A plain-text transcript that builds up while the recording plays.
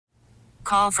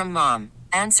call from mom.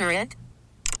 Answer it.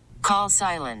 Call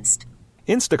silenced.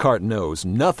 Instacart knows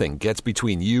nothing gets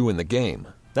between you and the game.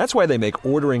 That's why they make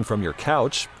ordering from your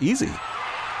couch easy.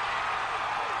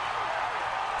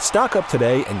 Stock up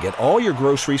today and get all your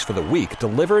groceries for the week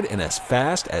delivered in as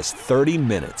fast as 30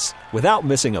 minutes without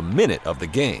missing a minute of the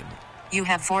game. You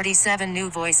have 47 new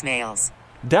voicemails.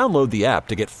 Download the app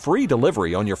to get free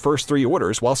delivery on your first 3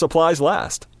 orders while supplies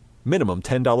last. Minimum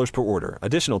 $10 per order.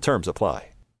 Additional terms apply.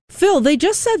 Phil, they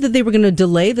just said that they were going to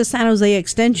delay the San Jose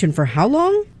extension for how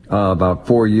long? About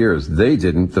 4 years. They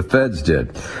didn't. The feds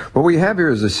did. What we have here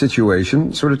is a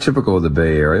situation sort of typical of the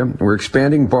Bay Area. We're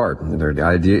expanding BART. The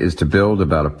idea is to build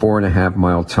about a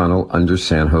 4.5-mile tunnel under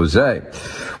San Jose.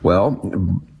 Well,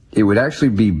 it would actually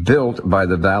be built by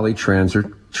the Valley Transit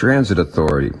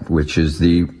Authority, which is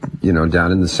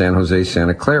down in the San Jose,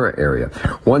 Santa Clara area.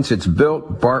 Once it's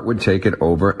built, BART would take it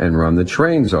over and run the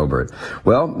trains over it.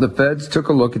 Well, the feds took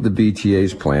a look at the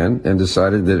BTA's plan and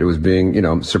decided that it was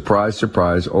being, surprise,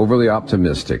 surprise, overly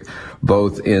optimistic,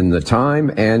 both in the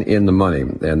time and in the money.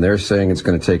 And they're saying it's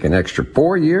going to take an extra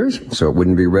 4 years, so it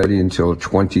wouldn't be ready until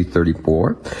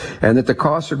 2034, and that the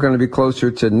costs are going to be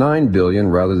closer to $9 billion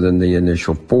rather than the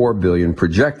initial $4 billion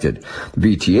projected.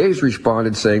 The BTA's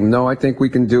responded saying, no, I think we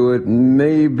can do it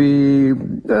maybe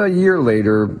a year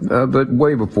later, but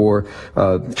way before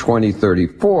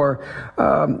 2034.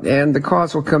 And the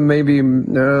cost will come maybe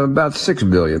about $6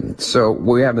 billion. So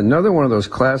we have another one of those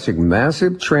classic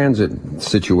massive transit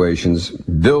situations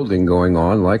building going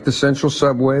on, like the Central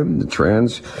Subway, the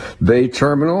Trans Bay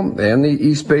Terminal, and the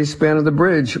East Bay span of the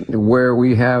bridge, where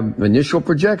we have initial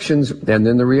projections and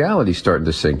then the reality starting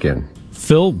to sink in.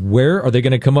 Phil, where are they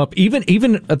going to come up,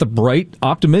 even at the bright,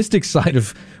 optimistic side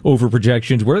of over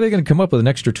projections, where are they going to come up with an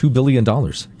extra $2 billion?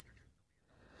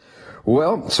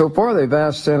 Well, so far they've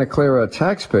asked Santa Clara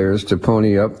taxpayers to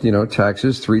pony up,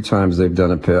 taxes 3 times they've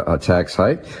done a tax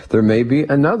hike. There may be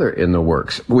another in the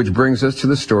works, which brings us to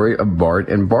the story of BART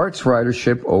and BART's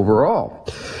ridership overall.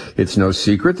 It's no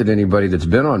secret that anybody that's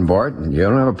been on BART, you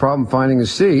don't have a problem finding a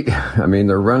seat. I mean,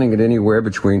 they're running at anywhere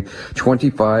between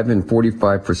 25 and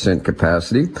 45%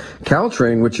 capacity.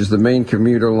 Caltrain, which is the main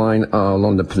commuter line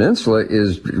along the peninsula,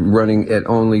 is running at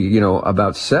only,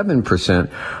 about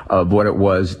 7% of what it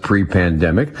was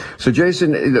pre-pandemic. So,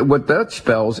 Jason, what that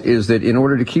spells is that in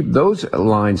order to keep those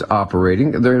lines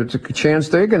operating, there's a chance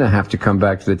they're going to have to come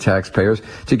back to the taxpayers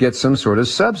to get some sort of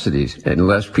subsidies,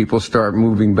 unless people start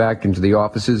moving back into the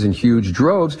offices in huge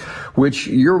droves, which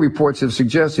your reports have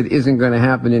suggested isn't going to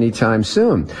happen anytime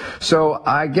soon. So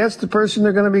I guess the person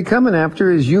they're going to be coming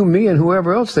after is you, me, and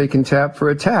whoever else they can tap for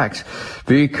a tax,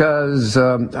 because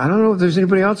I don't know if there's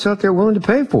anybody else out there willing to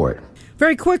pay for it.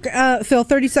 Very quick, Phil,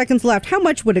 30 seconds left. How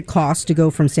much would it cost to go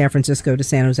from San Francisco to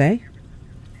San Jose?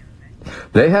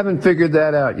 They haven't figured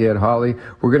that out yet, Holly.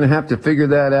 We're going to have to figure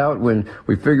that out when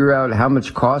we figure out how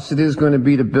much cost it is going to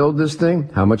be to build this thing,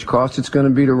 how much cost it's going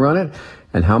to be to run it,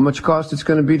 and how much cost it's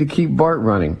going to be to keep BART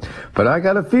running. But I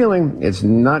got a feeling it's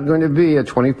not going to be a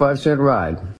 25-cent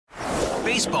ride.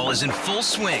 Baseball is in full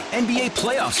swing. NBA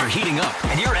playoffs are heating up,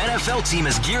 and your NFL team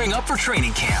is gearing up for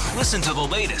training camp. Listen to the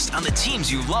latest on the teams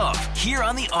you love here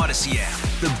on the Odyssey app.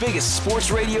 The biggest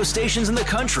sports radio stations in the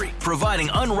country, providing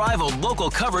unrivaled local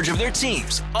coverage of their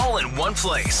teams, all in one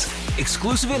place.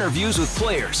 Exclusive interviews with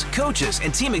players, coaches,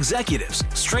 and team executives,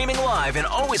 streaming live and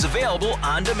always available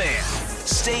on demand.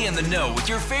 Stay in the know with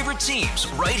your favorite teams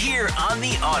right here on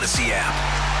the Odyssey app.